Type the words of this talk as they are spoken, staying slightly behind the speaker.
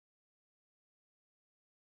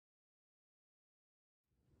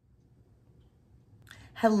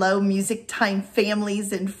Hello, Music Time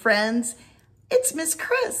families and friends. It's Miss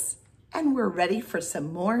Kris, and we're ready for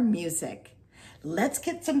some more music. Let's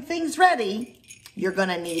get some things ready. You're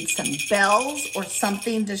gonna need some bells or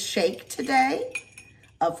something to shake today.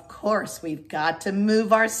 Of course, we've got to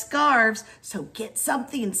move our scarves, so get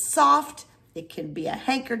something soft. It can be a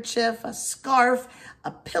handkerchief, a scarf,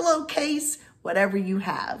 a pillowcase, whatever you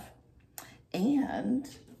have. And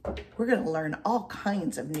we're gonna learn all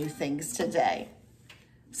kinds of new things today.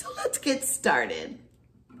 So let's get started.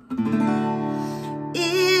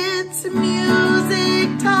 It's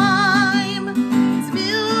music time. It's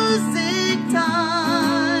music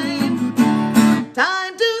time.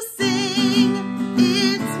 Time to sing.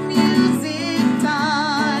 It's music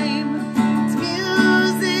time. It's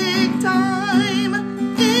music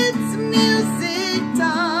time. It's music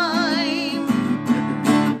time.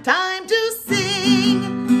 Time to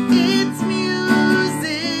sing. It's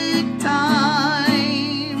music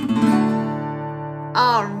time.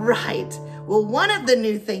 All right. Well, one of the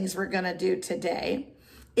new things we're going to do today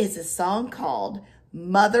is a song called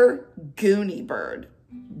Mother Goonie Bird.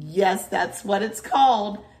 Yes, that's what it's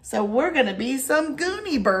called. So we're going to be some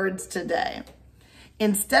Goonie birds today.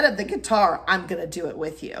 Instead of the guitar, I'm going to do it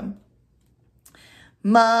with you.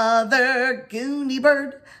 Mother Goonie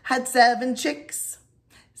Bird had 7 chicks.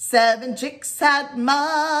 7 chicks had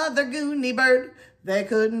Mother Goonie Bird. They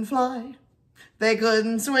couldn't fly. They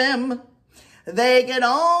couldn't swim. They could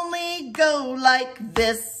only go like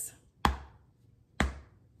this.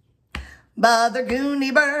 Mother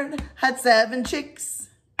Goonie Bird had 7 chicks.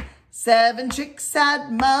 7 chicks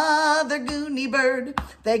had Mother Goonie Bird.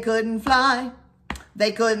 They couldn't fly.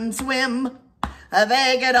 They couldn't swim.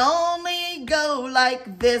 They could only go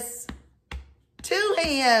like this. 2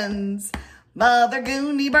 hands. Mother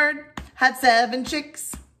Goonie Bird had 7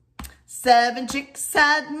 chicks. 7 chicks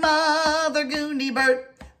had Mother Goonie Bird.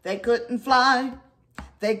 They couldn't fly,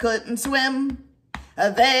 they couldn't swim,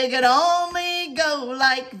 they could only go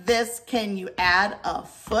like this. Can you add a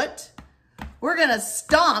foot? We're gonna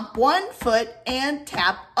stomp 1 foot and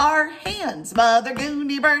tap our hands. Mother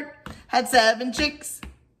Goonie Bird had 7 chicks.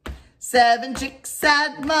 7 chicks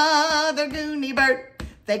had Mother Goonie Bird.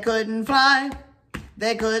 They couldn't fly,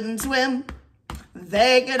 they couldn't swim,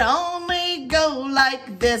 they could only go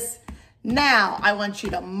like this. Now I want you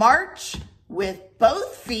to march with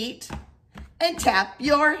both feet and tap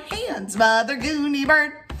your hands. Mother Goonie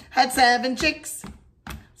Bird had 7 chicks.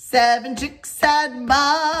 7 chicks had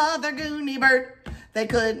Mother Goonie Bird. They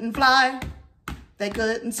couldn't fly, they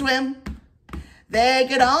couldn't swim, they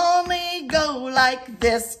could only go like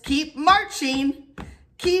this. Keep marching,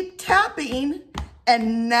 keep tapping,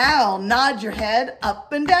 and now nod your head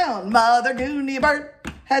up and down. Mother Goonie Bird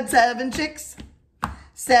had 7 chicks.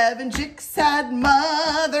 7 chicks had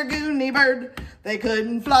Mother Goonie Bird. They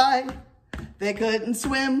couldn't fly, they couldn't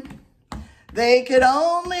swim, they could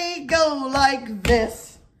only go like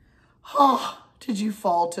this. Oh, did you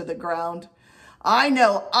fall to the ground? I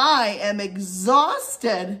know I am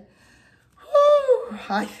exhausted. Whew,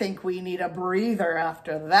 I think we need a breather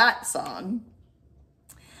after that song.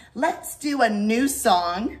 Let's do a new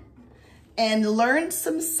song and learn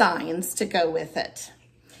some signs to go with it.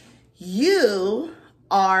 You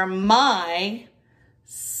are my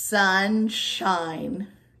sunshine.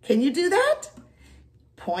 Can you do that?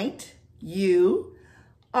 Point. You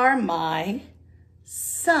are my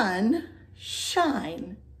sunshine.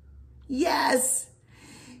 Yes,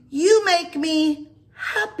 you make me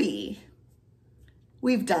happy.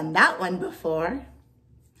 We've done that one before.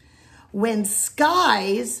 When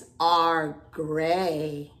skies are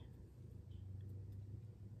gray,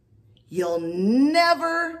 you'll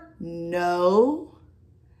never know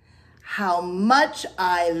how much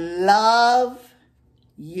I love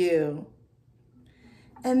you.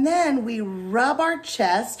 And then we rub our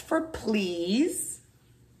chest for please.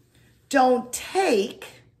 Don't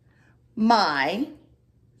take my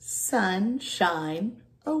sunshine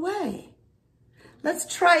away. Let's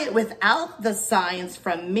try it without the signs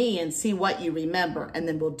from me and see what you remember. And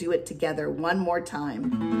then we'll do it together one more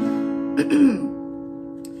time.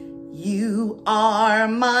 You are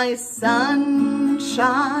my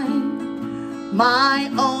sunshine,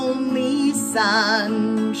 my only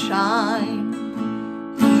sunshine.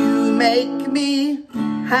 You make me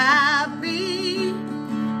happy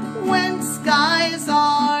when skies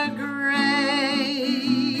are gray.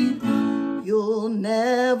 You'll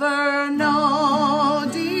never know,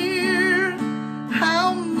 dear,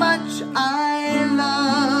 how much I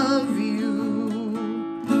love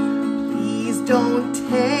you. Please don't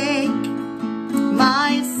take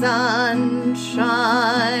my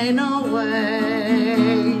sunshine away.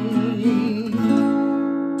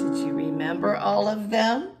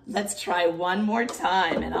 them. Let's try one more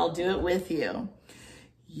time and I'll do it with you.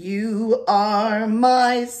 You are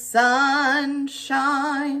my sunshine,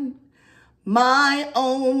 my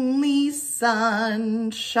only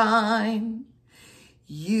sunshine.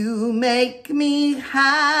 You make me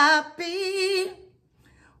happy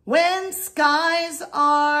when skies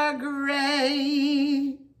are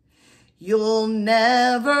gray. You'll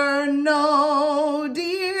never know,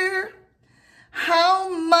 dear, how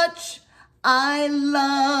much I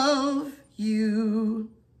love you.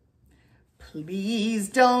 Please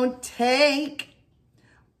don't take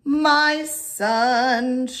my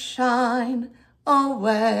sunshine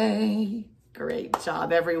away. Great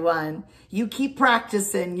job, everyone. You keep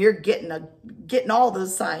practicing. You're getting all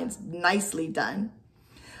those signs nicely done.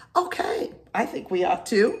 Okay, I think we ought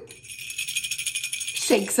to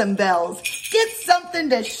shake some bells. Get something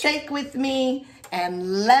to shake with me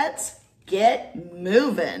and let's get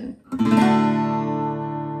moving.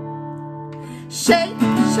 Shake,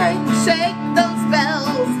 shake, shake those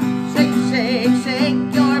bells. Shake, shake,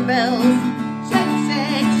 shake your bells. Shake,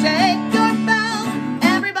 shake, shake your bells.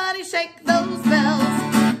 Everybody shake those bells.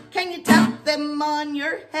 Can you tap them on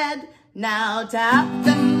your head? Now tap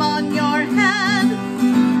them on your head.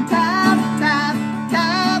 Tap, tap,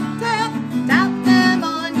 tap, tap, tap them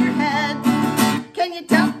on your head. Can you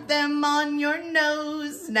tap them on your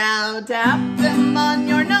nose? Now tap them on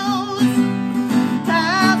your nose.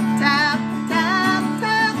 Tap, tap, tap,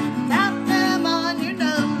 tap, tap them on your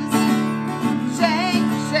nose. Shake,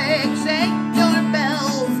 shake, shake your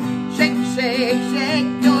bells. Shake, shake,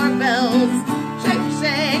 shake your bells. Shake,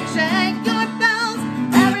 shake, shake your bells.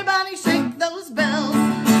 Everybody shake those bells.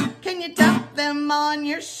 Can you tap them on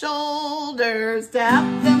your shoulders? Tap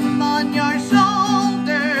them on your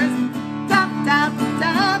shoulders. Tap, tap,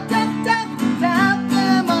 tap, tap, tap, tap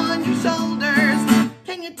them on your shoulders.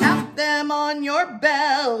 Can you tap them on your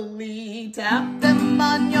belly? Tap them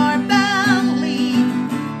on your belly.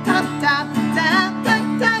 Tap, tap, tap,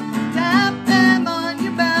 tap, tap, tap them on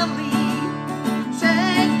your belly.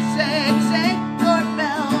 Shake, shake, shake your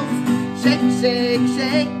bells. Shake, shake,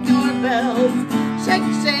 shake your bells. Shake,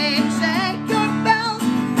 shake, shake your bells.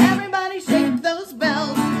 Everybody shake those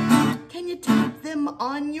bells. Can you tap them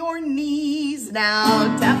on your knees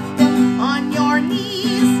now? Tap them on your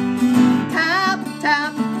knees. Tap,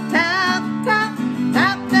 tap, tap, tap,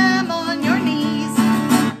 tap them on your knees.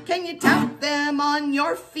 Can you tap them on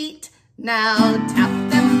your feet now? Tap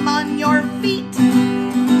them on your feet.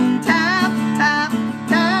 Tap, tap,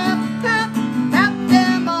 tap, tap, tap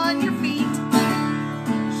them on your feet.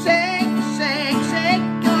 Shake, shake, shake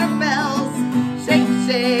your bells. Shake,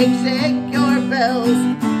 shake, shake your bells.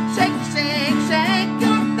 Shake, shake, shake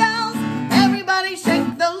your bells. Everybody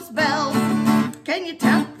shake those bells. Can you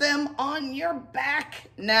tap them on your back?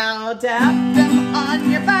 Now tap them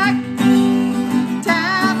on your back.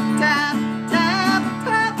 Tap, tap, tap,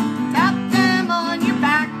 tap, tap them on your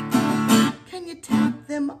back. Can you tap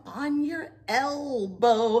them on your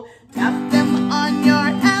elbow? Tap them on your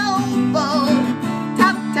elbow.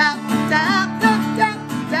 Tap, tap, tap, tap, tap,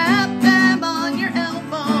 tap them on your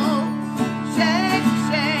elbow. Shake,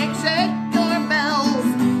 shake, shake your bells.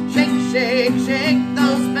 Shake, shake, shake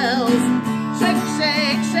those bells. Shake,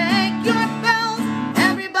 shake, shake your bells.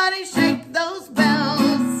 Everybody shake those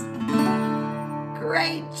bells.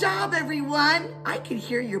 Great job, everyone. I can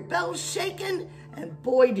hear your bells shaking, and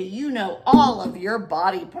boy, do you know all of your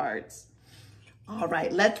body parts. All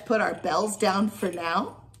right, let's put our bells down for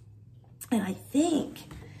now. And I think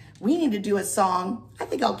we need to do a song. I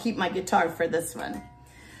think I'll keep my guitar for this one.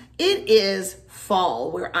 It is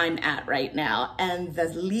fall where I'm at right now, and the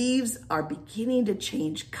leaves are beginning to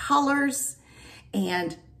change colors,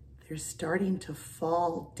 and they're starting to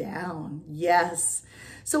fall down. Yes.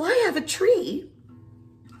 So I have a tree,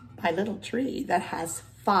 my little tree, that has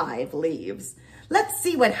 5 leaves. Let's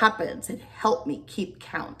see what happens and help me keep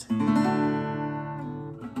count.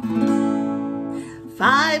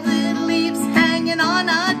 5 little leaves hanging on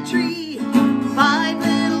a tree. 5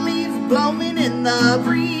 little leaves blowing in the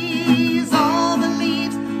breeze. All the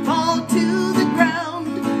leaves fall to the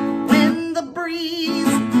ground when the breeze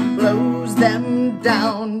blows them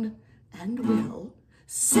down. And we'll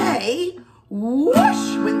say,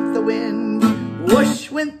 whoosh went the wind, whoosh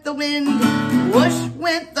went the wind, whoosh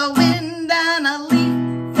went the wind, and a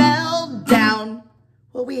leaf fell down.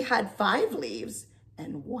 Well, we had 5 leaves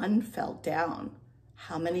and 1 fell down.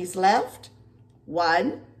 How many's left?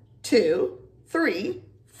 1, 2, 3,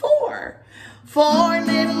 4. 4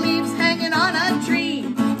 little leaves hanging on a tree.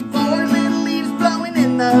 4 little leaves blowing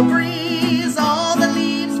in the breeze. All the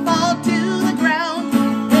leaves fall to the ground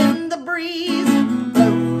when the breeze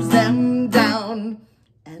blows them down.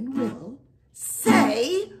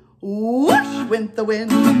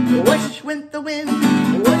 wind, whoosh went the wind,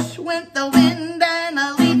 whoosh went the wind, and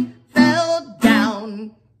a leaf fell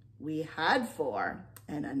down. We had 4,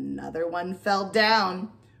 and another one fell down.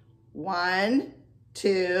 1,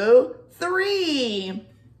 2, 3.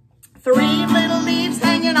 3 little leaves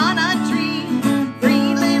hanging on a tree.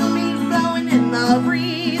 3 little leaves blowing in the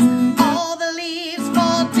breeze. All the leaves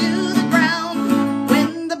fall to the ground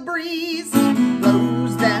when the breeze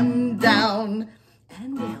blows them down.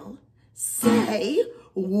 And we'll say,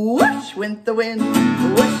 whoosh went the wind,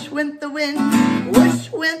 whoosh went the wind, whoosh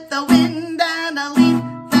went the wind, and a leaf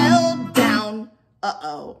fell down.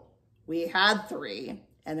 Uh-oh, we had 3,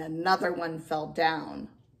 and another one fell down.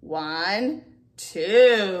 1,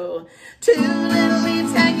 2. 2 little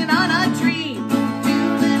leaves hanging on a tree. 2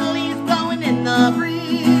 little leaves blowing in the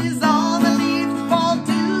breeze. All the leaves fall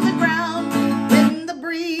to the ground when the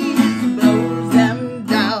breeze blows them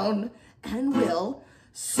down. And we'll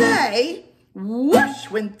say, whoosh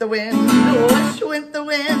went the wind, whoosh went the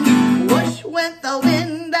wind, whoosh went the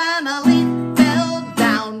wind, and a leaf fell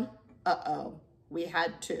down. Uh-oh, we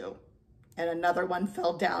had 2, and another one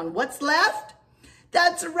fell down. What's left?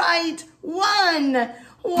 That's right, 1.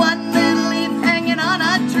 1 little leaf hanging on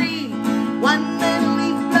a tree. 1 little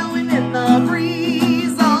leaf blowing in the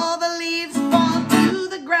breeze. All the leaves fall to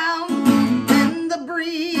the ground when the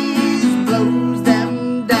breeze blows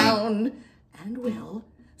them down. And we'll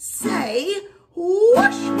say,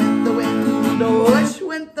 whoosh went the wind, whoosh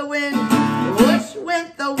went the wind, whoosh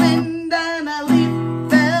went the wind, and a leaf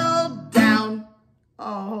fell down.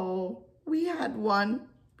 Oh, we had 1.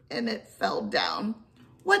 And it fell down.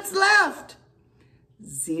 What's left?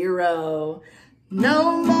 0.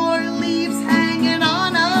 No more leaves hanging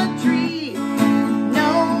on a tree.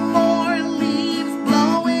 No more leaves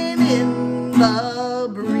blowing in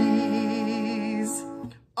the breeze.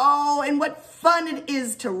 Oh, and what fun it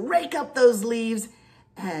is to rake up those leaves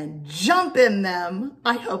and jump in them.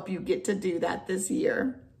 I hope you get to do that this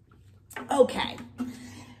year. Okay,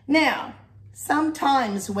 now,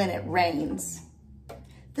 sometimes when it rains,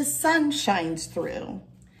 the sun shines through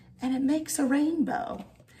and it makes a rainbow.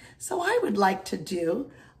 So I would like to do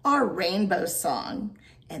our rainbow song.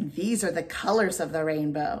 And these are the colors of the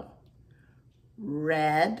rainbow.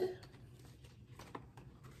 Red.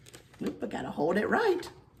 Oop, I gotta hold it right.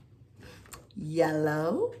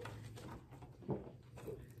 Yellow.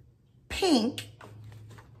 Pink.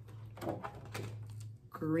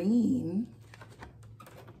 Green.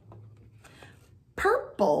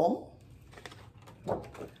 Purple.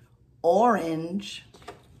 Orange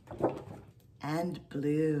and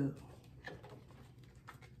blue.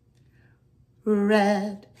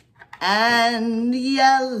 Red and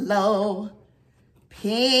yellow,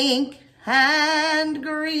 pink and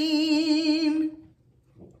green,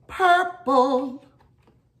 purple,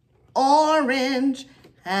 orange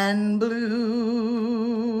and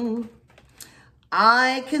blue.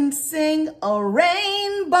 I can sing a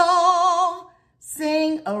rainbow,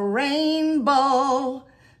 sing a rainbow,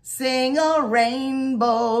 sing a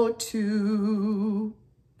rainbow too.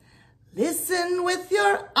 Listen with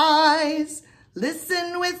your eyes,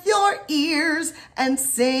 listen with your ears, and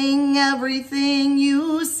sing everything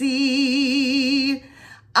you see.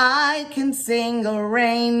 I can sing a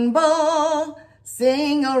rainbow,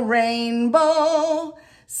 sing a rainbow,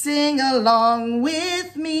 sing along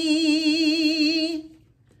with me.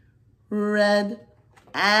 Red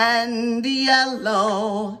and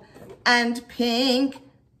yellow and pink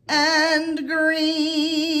and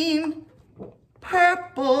green,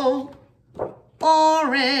 purple,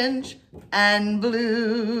 orange, and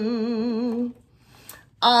blue.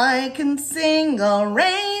 I can sing a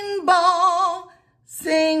rainbow,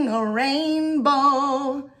 sing a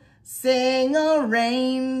rainbow, sing a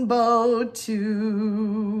rainbow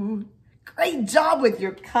too. Great job with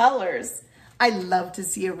your colors. I love to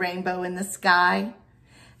see a rainbow in the sky.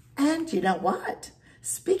 And you know what?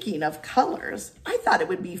 Speaking of colors, I thought it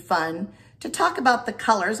would be fun to talk about the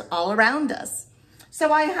colors all around us.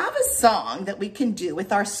 So I have a song that we can do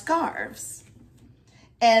with our scarves.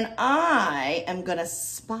 And I am gonna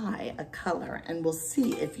spy a color and we'll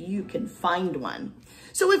see if you can find one.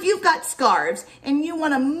 So if you've got scarves and you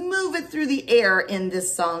wanna move it through the air in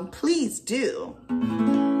this song, please do.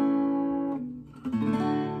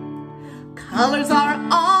 Colors are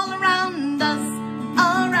all around us,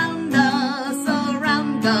 around us,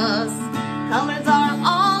 around us. Colors are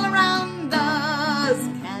all around us.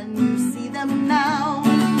 Can you see them now?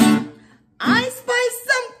 I spy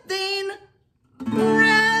something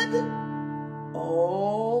red.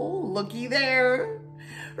 Oh, looky there.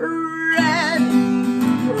 Red,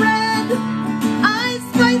 red. I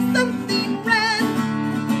spy something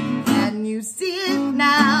red. Can you see it?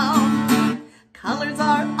 Colors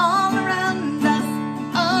are all around us,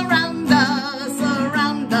 around us,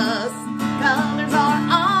 around us. Colors are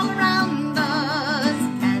all around us.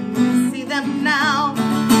 Can you see them now?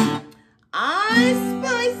 I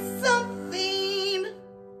spy something.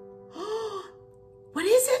 What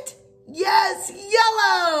is it? Yes,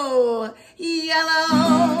 yellow.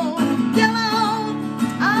 Yellow, yellow.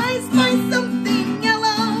 I spy something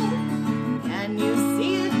yellow. Can you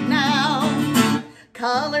see it now?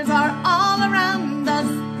 Colors are all around us,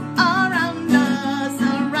 around us,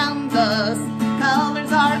 around us.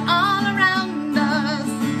 Colors are all around us.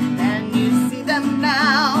 Can you see them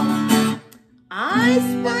now? I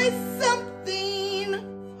spy something.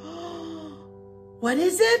 What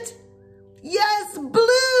is it? Yes,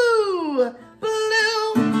 blue,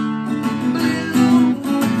 blue, blue,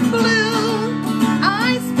 blue.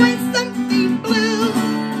 I spy something blue.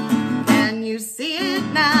 Can you see it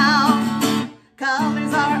now?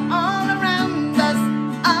 Colors are all around us,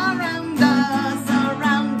 around us,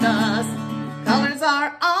 around us. Colors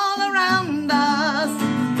are all around us.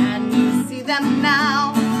 Can you see them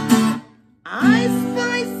now? I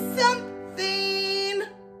spy something.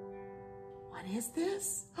 What is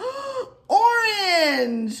this?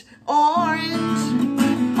 Orange, orange,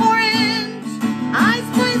 orange. I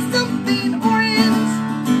spy something orange.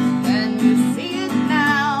 Can you see it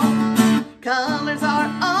now? Colors are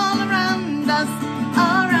all around us,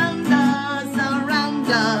 around us, around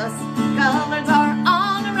us. Colors are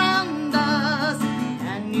all around us.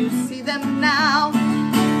 Can you see them now?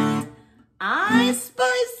 I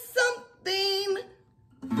spy something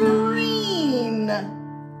green.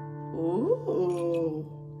 Ooh.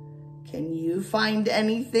 Can you find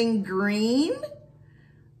anything green?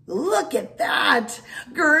 Look at that.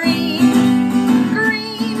 Green,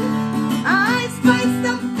 green. I spy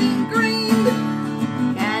something green.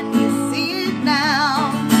 Can you see it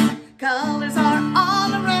now? Colors are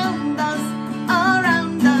all around us,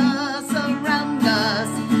 around us, around us.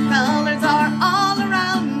 Colors are all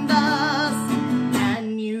around us.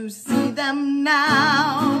 Can you see them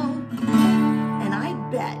now? And I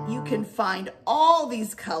bet you can find all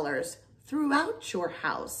these colors throughout your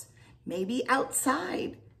house, maybe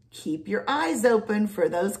outside. Keep your eyes open for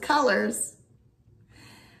those colors.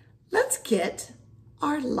 Let's get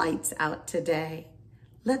our lights out today.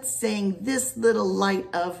 Let's sing This Little Light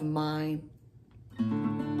of Mine.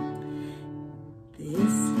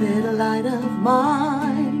 This little light of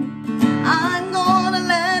mine, I'm gonna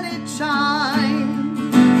let it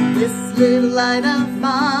shine. This little light of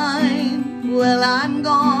mine, well, I'm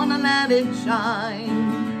gonna let it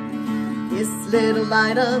shine. This little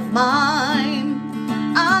light of mine,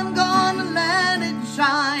 I'm gonna let it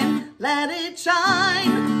shine. Let it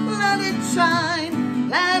shine, let it shine,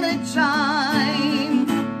 let it shine.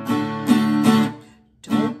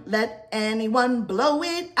 Don't let anyone blow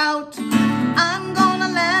it out. I'm gonna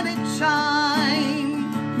let it shine.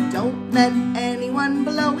 Don't let anyone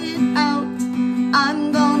blow it out.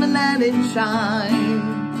 I'm gonna let it shine.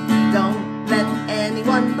 Don't let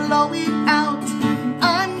anyone blow it out.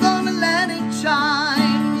 I'm gonna let it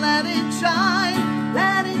shine. Let it shine.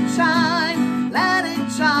 Let it shine. Let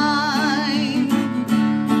it shine.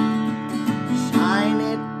 Shine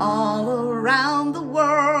it all around the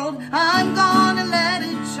world. I'm gonna let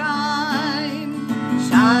it shine.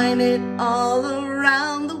 Shine it all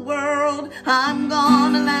around the world. I'm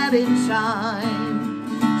gonna let it shine.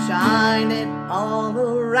 Shine it all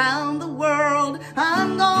around the world.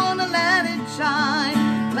 I'm gonna let it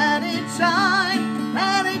shine. Let it shine.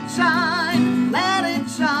 Let it shine. Let it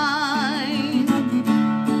shine.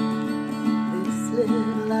 This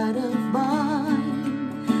little light of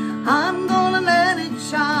mine, I'm gonna let it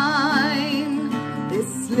shine.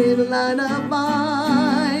 This little light of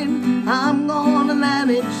mine, I'm gonna let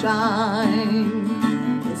it shine.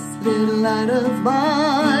 This little light of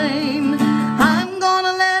mine, I'm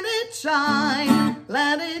gonna let it shine.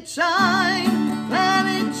 Let it shine. Let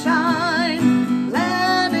it shine.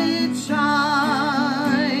 Let it shine.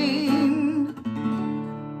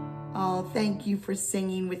 Oh, thank you for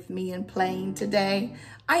singing with me and playing today.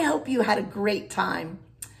 I hope you had a great time.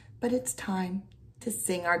 But it's time to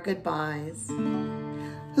sing our goodbyes.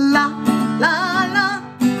 La, la, la.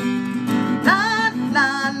 La,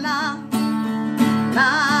 la, la.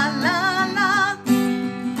 La, la, la.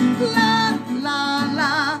 La, la,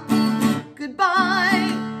 la. Goodbye,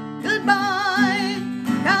 goodbye.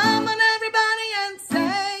 Come on, everybody, and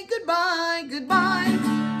say goodbye, goodbye,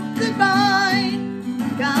 goodbye.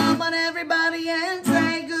 Come on, everybody, and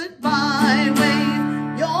say goodbye.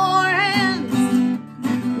 Wave your hands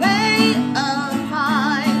way up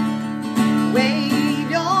high. Wave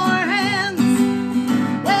your hands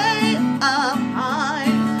way up high.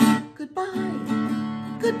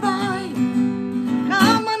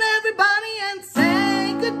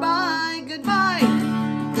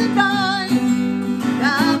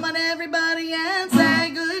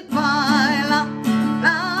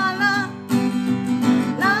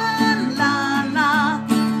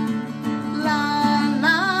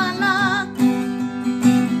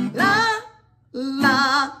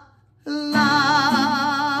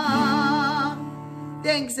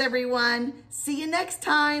 everyone. See you next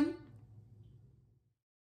time.